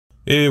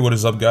Hey, what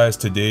is up guys?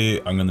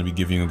 Today I'm going to be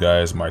giving you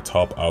guys my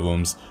top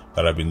albums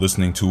that I've been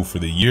listening to for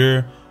the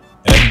year,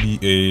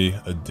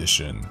 NBA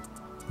edition.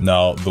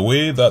 Now, the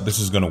way that this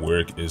is going to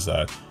work is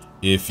that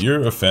if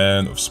you're a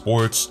fan of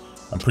sports,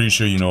 I'm pretty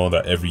sure you know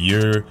that every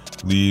year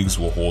leagues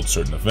will hold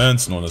certain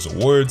events known as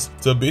awards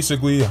to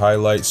basically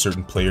highlight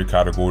certain player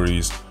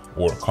categories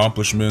or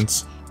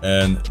accomplishments.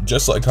 And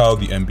just like how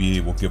the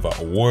NBA will give out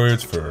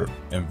awards for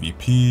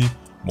MVP,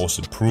 most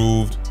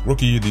improved,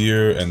 rookie of the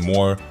year, and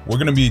more, we're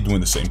gonna be doing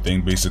the same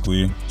thing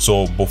basically.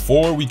 So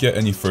before we get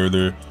any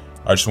further,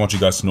 I just want you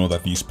guys to know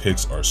that these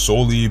picks are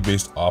solely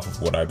based off of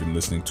what I've been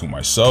listening to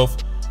myself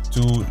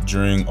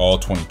during all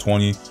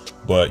 2020.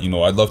 But you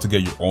know, I'd love to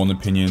get your own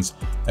opinions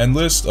and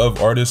list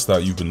of artists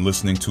that you've been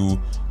listening to.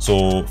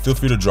 So feel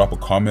free to drop a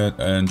comment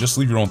and just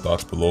leave your own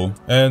thoughts below.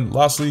 And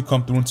lastly,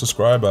 come through and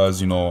subscribe,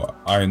 as you know,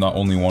 I not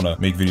only want to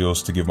make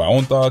videos to give my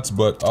own thoughts,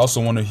 but I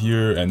also want to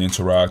hear and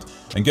interact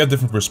and get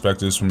different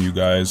perspectives from you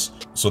guys.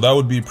 So that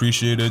would be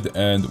appreciated.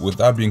 And with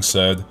that being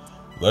said,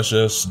 let's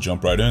just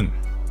jump right in.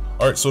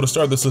 All right, so to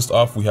start this list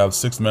off, we have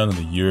Sixth Man of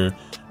the Year,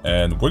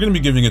 and we're going to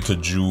be giving it to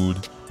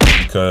Jude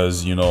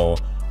because, you know,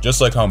 just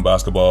like how in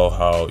basketball,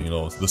 how, you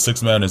know, the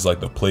sixth man is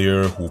like the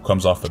player who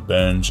comes off the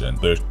bench and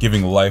they're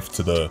giving life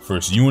to the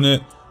first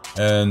unit.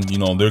 And, you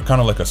know, they're kind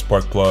of like a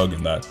spark plug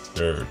in that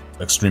they're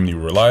extremely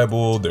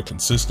reliable, they're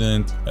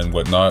consistent and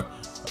whatnot.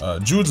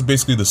 Jude's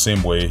basically the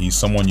same way. He's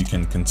someone you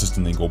can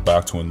consistently go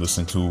back to and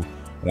listen to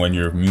when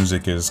your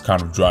music is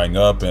kind of drying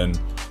up and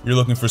you're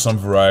looking for some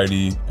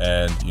variety.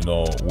 And, you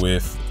know,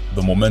 with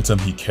the momentum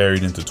he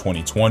carried into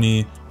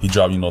 2020, he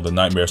dropped, you know, the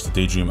Nightmares to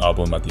Daydream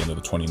album at the end of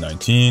the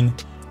 2019.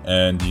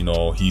 And, you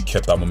know, he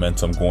kept that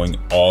momentum going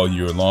all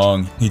year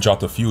long. He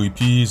dropped a few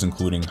EPs,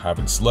 including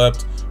Haven't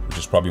Slept, which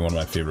is probably one of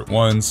my favorite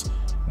ones,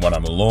 When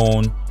I'm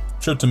Alone,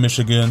 Trip to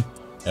Michigan,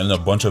 and a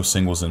bunch of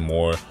singles and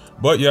more.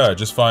 But yeah, I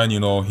just find, you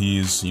know,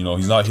 he's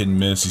not hit and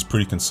miss. He's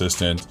pretty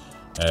consistent.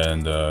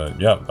 And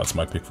yeah, that's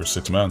my pick for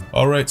Sixth Man.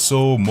 All right,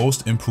 so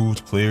most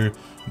improved player.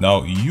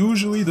 Now,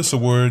 usually this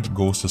award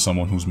goes to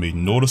someone who's made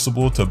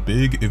noticeable to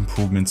big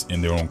improvements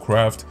in their own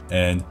craft.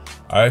 And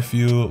I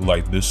feel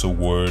like this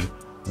award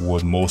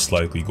would most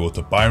likely go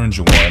to Byron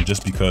Jawan,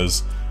 just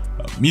because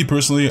me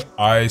personally,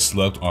 I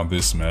slept on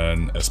this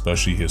man,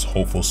 especially his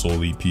Hopeful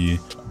Soul EP.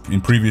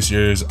 In previous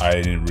years, I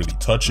didn't really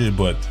touch it,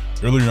 but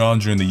earlier on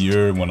during the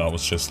year when I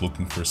was just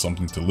looking for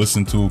something to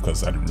listen to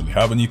because I didn't really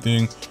have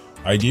anything,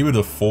 I gave it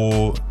a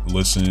full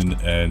listen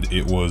and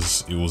it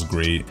was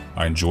great.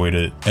 I enjoyed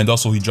it. And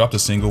also he dropped a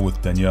single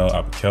with Danielle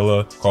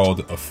Abikela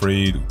called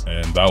Afraid,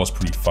 and that was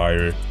pretty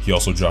fire. He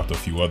also dropped a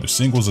few other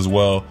singles as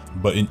well,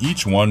 but in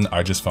each one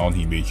I just found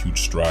he made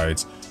huge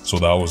strides, so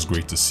that was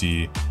great to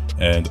see.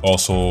 And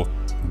also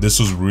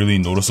this was really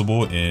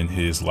noticeable in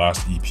his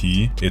last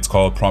EP. It's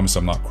called Promise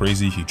I'm Not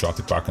Crazy. He dropped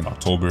it back in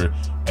October,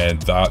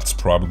 and that's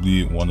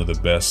probably one of the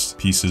best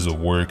pieces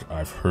of work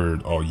I've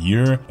heard all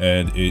year,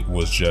 and it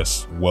was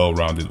just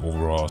well-rounded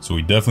overall. So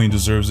he definitely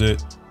deserves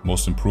it.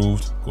 Most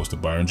improved goes to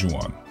Byron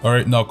Jawan. All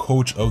right, now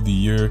Coach of the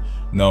Year.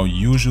 Now,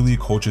 usually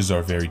coaches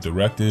are very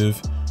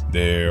directive.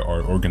 They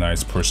are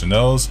organized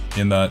personnels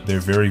in that they're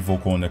very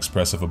vocal and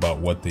expressive about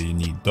what they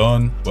need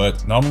done.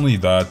 But not only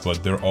that,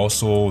 but they're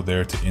also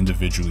there to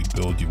individually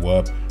build you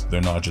up.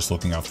 They're not just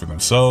looking out for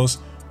themselves,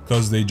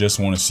 because they just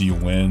want to see you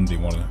win. They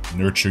want to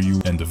nurture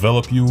you and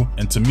develop you.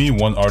 And to me,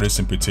 one artist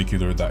in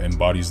particular that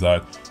embodies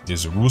that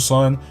is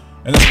Ruslan.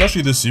 And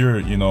especially this year,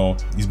 you know,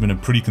 he's been a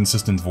pretty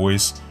consistent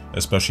voice,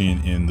 especially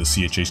in the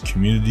CHH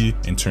community,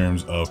 in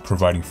terms of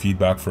providing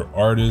feedback for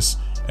artists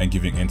and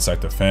giving insight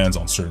to fans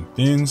on certain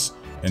things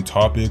and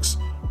topics.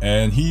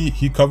 And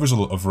he covers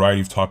a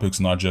variety of topics,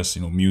 not just,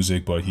 you know,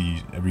 music, but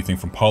everything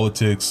from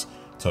politics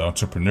to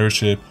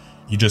entrepreneurship.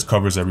 He just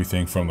covers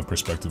everything from the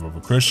perspective of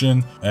a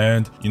Christian.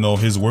 And, you know,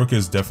 his work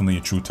is definitely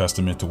a true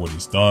testament to what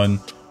he's done,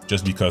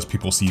 just because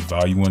people see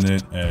value in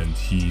it, and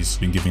he's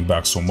been giving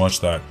back so much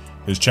that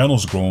his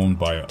channel's grown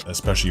by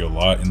especially a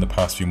lot in the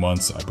past few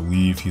months. I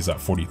believe he's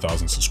at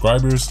 40,000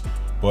 subscribers.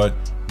 But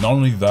not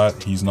only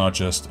that, he's not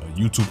just a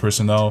YouTube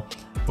person now,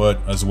 but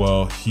as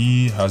well,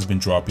 he has been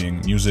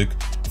dropping music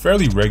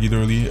fairly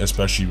regularly,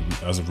 especially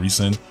as of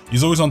recent.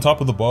 He's always on top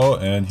of the ball,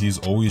 and he's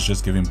always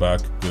just giving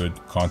back good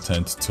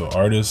content to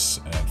artists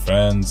and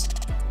fans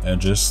and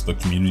just the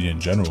community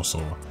in general.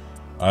 So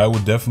I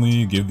would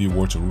definitely give the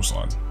award to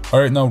Ruslan.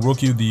 All right, now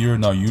Rookie of the Year.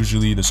 Now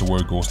usually this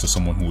award goes to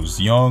someone who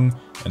is young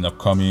and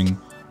upcoming.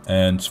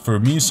 And for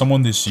me,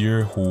 someone this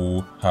year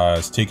who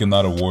has taken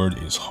that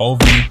award is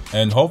Halvey.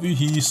 And Halvey,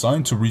 he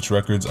signed to Reach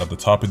Records at the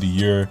top of the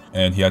year,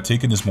 and he had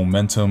taken his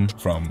momentum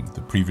from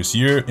the previous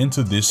year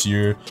into this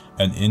year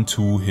and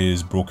into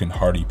his Broken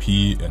Heart EP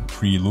and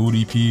Prelude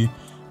EP.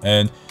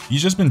 And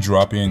he's just been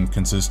dropping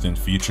consistent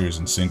features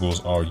and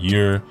singles all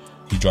year.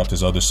 He dropped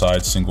his Other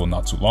Side single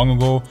not too long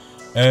ago.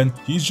 And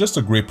he's just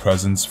a great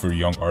presence for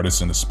young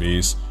artists in the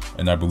space,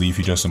 and I believe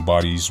he just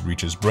embodies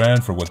Reach's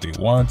brand for what they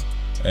want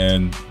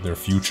and their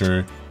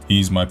future.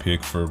 He's my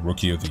pick for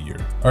Rookie of the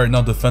Year. All right,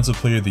 now Defensive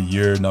Player of the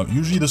Year. Now,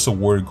 usually this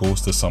award goes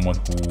to someone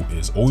who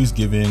is always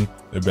giving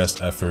their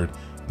best effort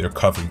They're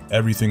covering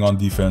everything on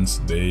defense.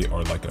 They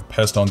are like a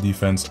pest on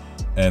defense,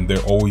 and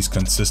they're always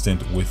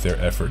consistent with their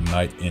effort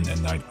night in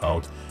and night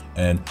out.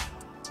 And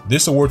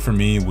this award for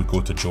me would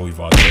go to Joey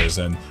Vantes.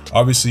 And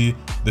obviously,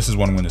 this is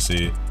what I'm going to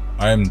say.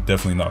 I am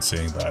definitely not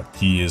saying that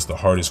he is the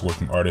hardest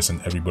working artist and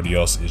everybody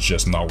else is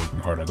just not working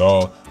hard at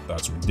all.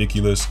 That's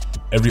ridiculous.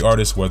 Every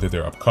artist, whether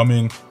they're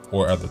upcoming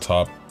or at the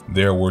top,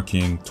 they're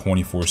working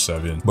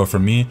 24/7. But for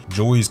me,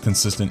 Joey's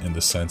consistent in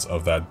the sense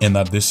of that,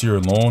 this year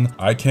alone,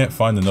 I can't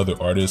find another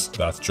artist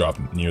that's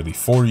dropped nearly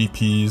 4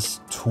 EPs,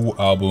 2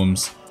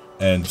 albums,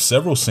 and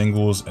several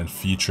singles and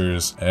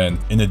features. And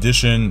in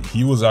addition,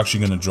 he was actually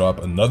going to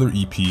drop another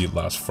EP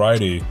last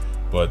Friday,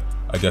 but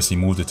I guess he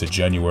moved it to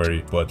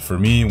January. But for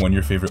me, when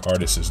your favorite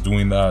artist is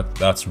doing that,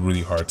 that's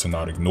really hard to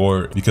not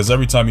ignore, because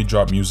every time he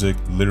dropped music,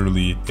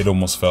 literally, it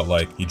almost felt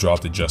like he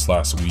dropped it just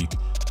last week.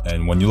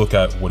 And when you look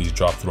at what he's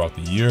dropped throughout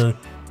the year,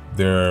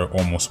 they're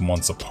almost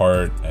months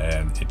apart,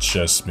 and it's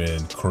just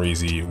been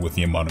crazy with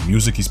the amount of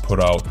music he's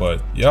put out.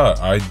 But yeah,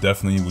 I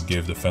definitely would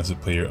give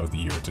Defensive Player of the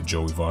Year to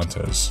Joey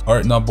Vantes. All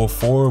right, now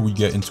before we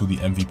get into the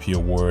MVP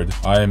award,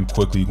 I am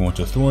quickly going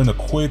to throw in a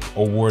quick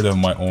award of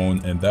my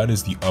own, and that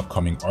is the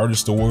Upcoming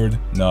Artist Award.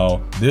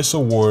 Now, this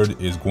award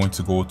is going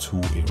to go to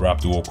a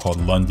rap duo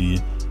called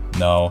Lundy.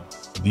 Now,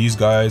 these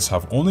guys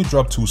have only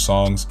dropped 2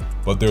 songs,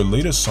 but their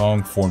latest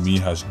song for me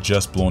has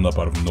just blown up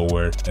out of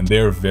nowhere, and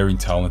they're very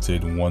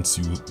talented once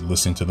you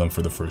listen to them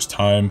for the first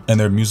time. And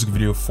their music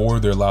video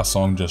for their last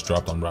song just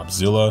dropped on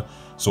Rapzilla,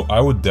 so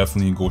I would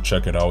definitely go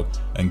check it out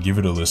and give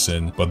it a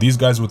listen. But these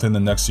guys within the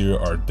next year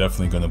are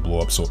definitely going to blow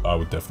up, so I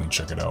would definitely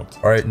check it out.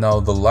 All right, now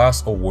the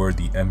last award,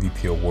 the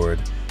MVP award.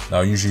 Now,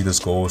 usually this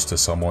goes to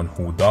someone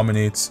who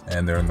dominates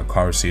and they're in the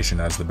conversation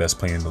as the best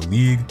player in the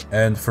league.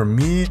 And for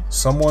me,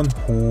 someone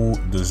who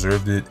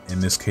deserved it in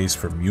this case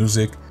for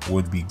music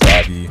would be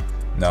Gavi.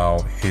 Now,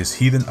 his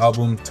Heathen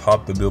album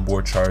topped the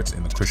Billboard charts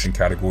in the Christian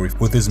category,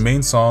 with his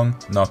main song,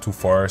 Not Too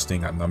Far,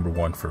 staying at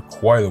 #1 for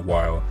quite a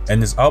while. And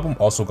his album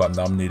also got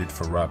nominated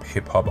for Rap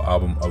Hip Hop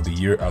Album of the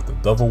Year at the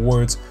Dove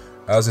Awards,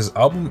 as his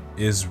album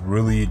is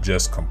really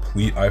just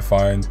complete, I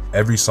find.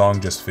 Every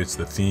song just fits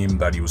the theme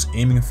that he was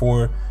aiming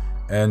for,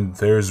 and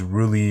there's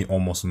really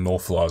almost no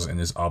flaws in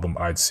his album,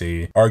 I'd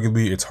say.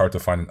 Arguably, it's hard to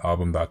find an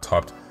album that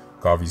topped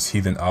Gavi's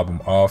Heathen album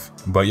off,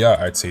 but yeah,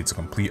 I'd say it's a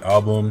complete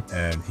album,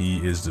 and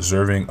he is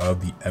deserving of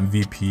the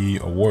MVP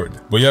award.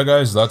 But yeah,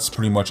 guys, that's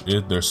pretty much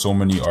it. There's so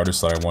many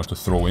artists that I want to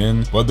throw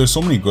in, but there's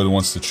so many good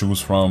ones to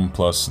choose from.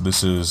 Plus,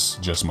 this is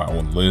just my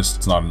own list.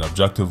 It's not an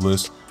objective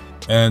list.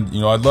 And,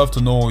 you know, I'd love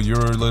to know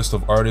your list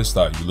of artists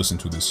that you listened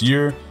to this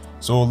year.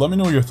 So let me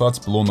know your thoughts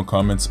below in the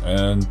comments,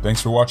 and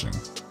thanks for watching.